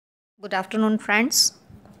Good afternoon, friends.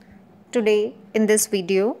 Today, in this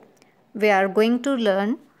video, we are going to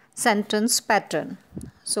learn sentence pattern.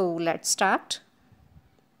 So, let's start.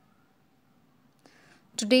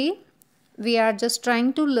 Today, we are just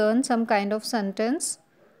trying to learn some kind of sentence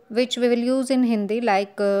which we will use in Hindi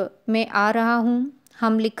like मैं आ रहा हूँ,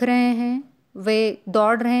 हम लिख रहे हैं, वे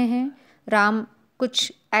दौड़ रहे हैं, राम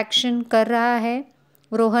कुछ एक्शन कर रहा है,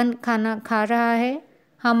 रोहन खाना खा रहा है,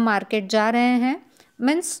 हम मार्केट जा रहे हैं.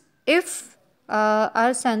 Means if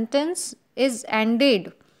our sentence is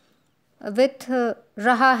ended with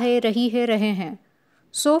रहा है, रही है, रहे हैं.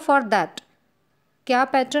 So for that क्या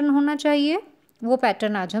पैटर्न होना चाहिए वो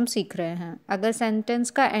पैटर्न आज हम सीख रहे हैं. अगर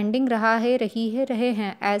सेंटेंस का एंडिंग रहा है, रही है, रहे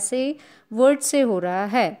हैं ऐसे वर्ड से हो रहा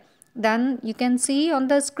है then you can see on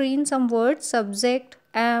the screen some word subject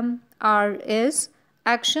M R is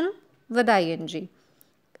action with ING.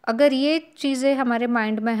 अगर ये चीज़ें हमारे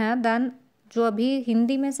माइंड में हैं देन जो अभी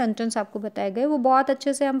हिंदी में सेंटेंस आपको बताए गए वो बहुत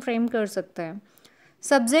अच्छे से हम फ्रेम कर सकते हैं.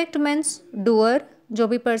 सब्जेक्ट मीन्स डूअर, जो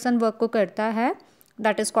भी पर्सन वर्क को करता है,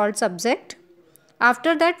 that is called subject.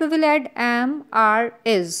 After that we will add M R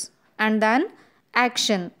is and then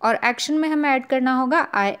action. और एक्शन में हमें ऐड करना होगा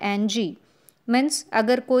ING. मीन्स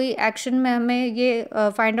अगर कोई एक्शन में हमें ये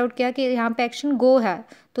फाइंड आउट किया कि यहाँ पे एक्शन गो है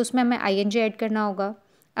तो उसमें हमें ING ऐड करना होगा.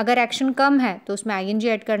 अगर एक्शन कम है तो उसमें ING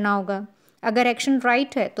ऐड करना होगा. अगर एक्शन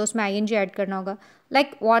राइट है तो उसमें ING ऐड करना होगा.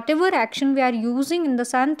 Like what ever action we are using in the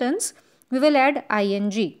sentence we will add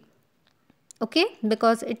ING. Okay,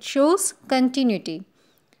 because it shows continuity.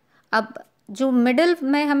 अब जो मिडल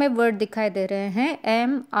में हमें वर्ड दिखाई दे रहे हैं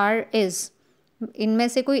एम आर इज, इनमें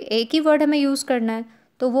से कोई एक ही वर्ड हमें यूज़ करना है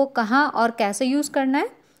तो वो कहाँ और कैसे यूज़ करना है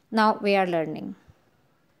now we are learning.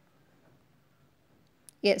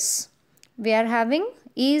 Yes, we are having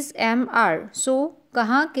is M R. सो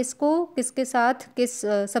कहाँ किसको किसके साथ किस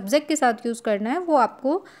सब्जेक्ट के साथ यूज़ करना है वो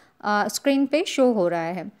आपको स्क्रीन पे शो हो रहा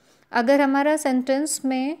है. अगर हमारा सेंटेंस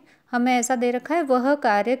में हमें ऐसा दे रखा है वह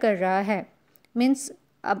कार्य कर रहा है, मीन्स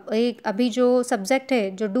अब एक अभी जो सब्जेक्ट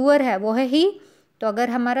है जो डूअर है वो है ही, तो अगर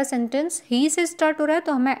हमारा सेंटेंस ही से स्टार्ट हो रहा है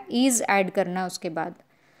तो हमें इज़ ऐड करना है उसके बाद.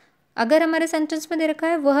 अगर हमारे सेंटेंस में दे रखा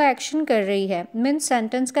है वह एक्शन कर रही है, मीन्स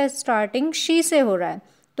सेंटेंस का स्टार्टिंग शी से हो रहा है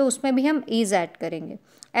तो उसमें भी हम इज़ ऐड करेंगे.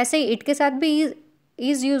 ऐसे ही इट के साथ भी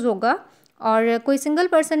इज़ यूज़ होगा. और कोई सिंगल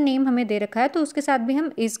पर्सन नेम हमें दे रखा है तो उसके साथ भी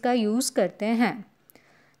हम इज़ का यूज़ करते हैं.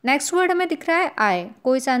 नेक्स्ट वर्ड हमें दिख रहा है आई.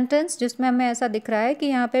 कोई सेंटेंस जिसमें हमें ऐसा दिख रहा है कि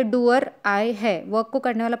यहाँ पे डूअर आई है, वर्क को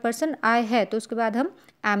करने वाला पर्सन आई है, तो उसके बाद हम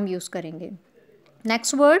एम यूज़ करेंगे.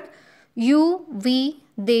 Next word you, we,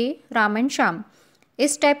 they, Ram and Shyam.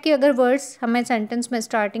 इस टाइप के अगर वर्ड्स हमें सेंटेंस में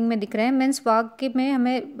स्टार्टिंग में दिख रहे हैं मीन्स वाक्य में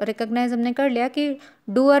हमें रिकॉग्नाइज हमने कर लिया कि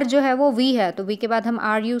डूअर जो है वो वी है तो वी के बाद हम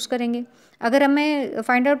आर यूज़ करेंगे. अगर हमें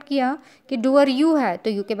फाइंड आउट किया कि डूअर यू है तो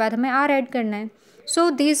यू के बाद हमें आर ऐड करना है. So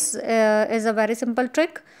this is a very simple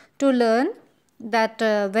trick to learn that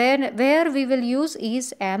where we will use is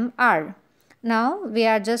am are. Now we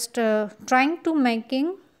are just trying to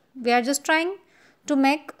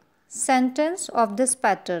make sentence of this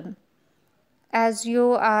pattern. As you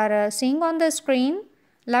are seeing on the screen,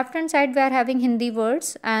 left hand side we are having Hindi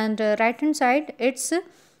words and right hand side it's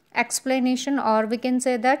explanation or we can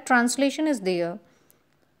say that translation is there.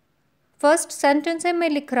 First sentence है मैं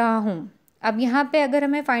लिख रहा हूँ. अब यहाँ पे अगर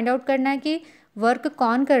हमें फाइंड आउट करना है कि वर्क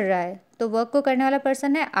कौन कर रहा है तो वर्क को करने वाला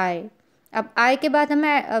पर्सन है आई. अब आई के बाद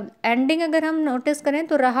हमें एंडिंग अगर हम नोटिस करें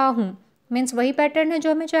तो रहा हूँ मीन्स वही पैटर्न है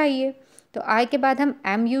जो हमें चाहिए, तो आई के बाद हम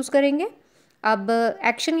एम यूज़ करेंगे. अब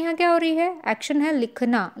एक्शन यहाँ क्या हो रही है, एक्शन है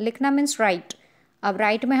लिखना. लिखना मीन्स राइट. अब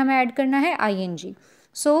राइट में हमें ऐड करना है ING.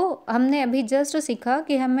 सो हमने अभी जस्ट सीखा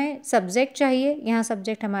कि हमें सब्जेक्ट चाहिए, यहाँ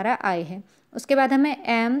सब्जेक्ट हमारा आई है. उसके बाद हमें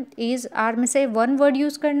एम, इज़, आर में से वन वर्ड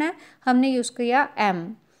यूज़ करना है, हमने यूज़ किया एम.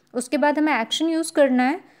 उसके बाद हमें एक्शन यूज़ करना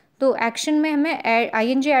है तो एक्शन में हमें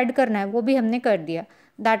ING ऐड करना है, वो भी हमने कर दिया.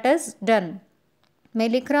 That is done. मैं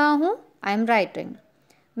लिख रहा हूँ, आई एम राइटिंग.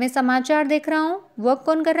 मैं समाचार देख रहा हूँ, वर्क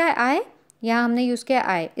कौन कर रहा है, आई. यहाँ हमने यूज़ किया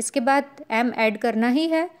आई. इसके बाद एम ऐड करना ही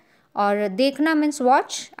है. और देखना मीन्स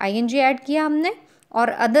वॉच, ING ऐड किया हमने. और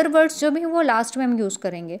अदर वर्ड्स जो भी वो लास्ट में हम यूज़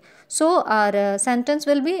करेंगे. सो are sentence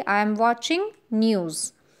will B I am watching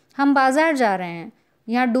news. हम बाज़ार जा रहे हैं,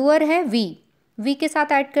 यहाँ डूअर है वी के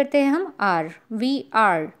साथ ऐड करते हैं हम आर, वी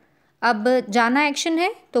आर. अब जाना एक्शन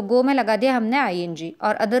है तो गो में लगा दिया हमने ING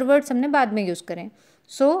और अदर वर्ड्स हमने बाद में यूज़ करें.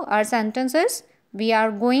 सो are sentence is we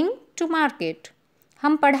are going to market.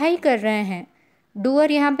 हम पढ़ाई कर रहे हैं,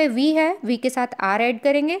 डूअर यहाँ पे वी है, वी के साथ आर ऐड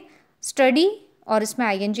करेंगे. स्टडी और इसमें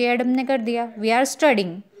ING ऐड हमने कर दिया, वी आर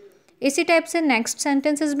स्टडिंग. इसी टाइप से नेक्स्ट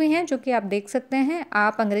सेंटेंसेस भी हैं जो कि आप देख सकते हैं.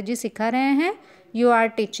 आप अंग्रेजी सिखा रहे हैं, यू आर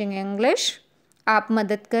टीचिंग इंग्लिश. आप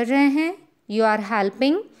मदद कर रहे हैं, यू आर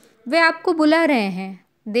हेल्पिंग. वे आपको बुला रहे हैं,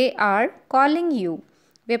 दे आर कॉलिंग यू।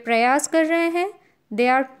 वे प्रयास कर रहे हैं, दे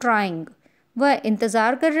आर ट्राइंग। वह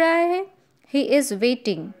इंतज़ार कर रहा है, ही इज़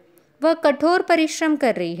वेटिंग। वह कठोर परिश्रम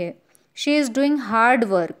कर रही है, she is doing hard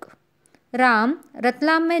work. Ram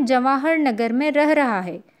Ratlam में जवाहर नगर में रह रहा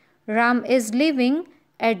है, Ram is living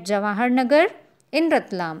at Jawahar Nagar इन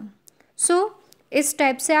रतलाम। सो इस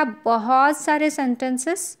टाइप से आप बहुत सारे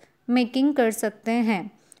सेंटेंसेस मेकिंग कर सकते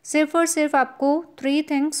हैं। सिर्फ और सिर्फ आपको 3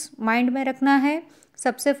 थिंग्स माइंड में रखना है।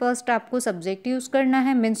 सबसे फर्स्ट आपको सब्जेक्ट यूज़ करना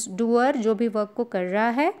है, मीन्स डूअर जो भी वर्क को कर रहा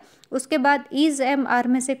है। उसके बाद इज़ एम आर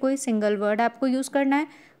में से कोई सिंगल वर्ड आपको यूज़ करना है।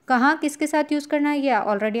 कहाँ किसके साथ यूज़ करना है ये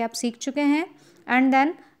ऑलरेडी आप सीख चुके हैं। And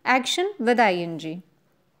then action with ing.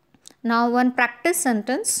 Now one practice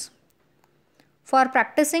sentence. For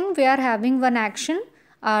practicing we are having one action.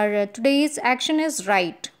 Our today's action is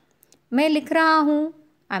write. मैं लिख रहा हूँ,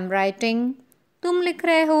 I'm writing. तुम लिख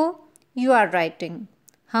रहे हो, you are writing.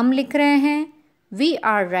 हम लिख रहे हैं, we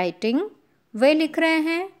are writing. वे लिख रहे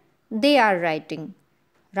हैं, they are writing.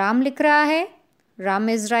 राम लिख रहा है, राम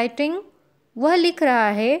is writing. वह लिख रहा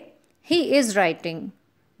है, he is writing.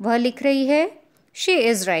 वह लिख रही है, शी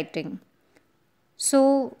इज़ राइटिंग. सो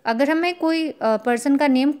अगर हमें कोई पर्सन का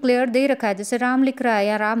नेम क्लियर दे रखा है, जैसे राम लिख रहा है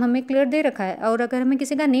या राम हमें क्लियर दे रखा है, और अगर हमें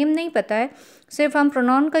किसी का नेम नहीं पता है, सिर्फ हम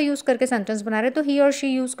प्रोनाउन का यूज़ करके सेंटेंस बना रहे हैं, तो ही और शी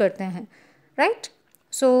यूज़ करते हैं, राइट.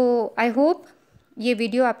 सो आई होप ये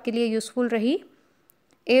वीडियो आपके लिए यूज़फुल रही.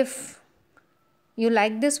 If you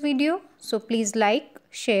like this video, so please like,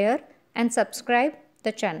 share and subscribe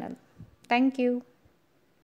the channel. Thank you.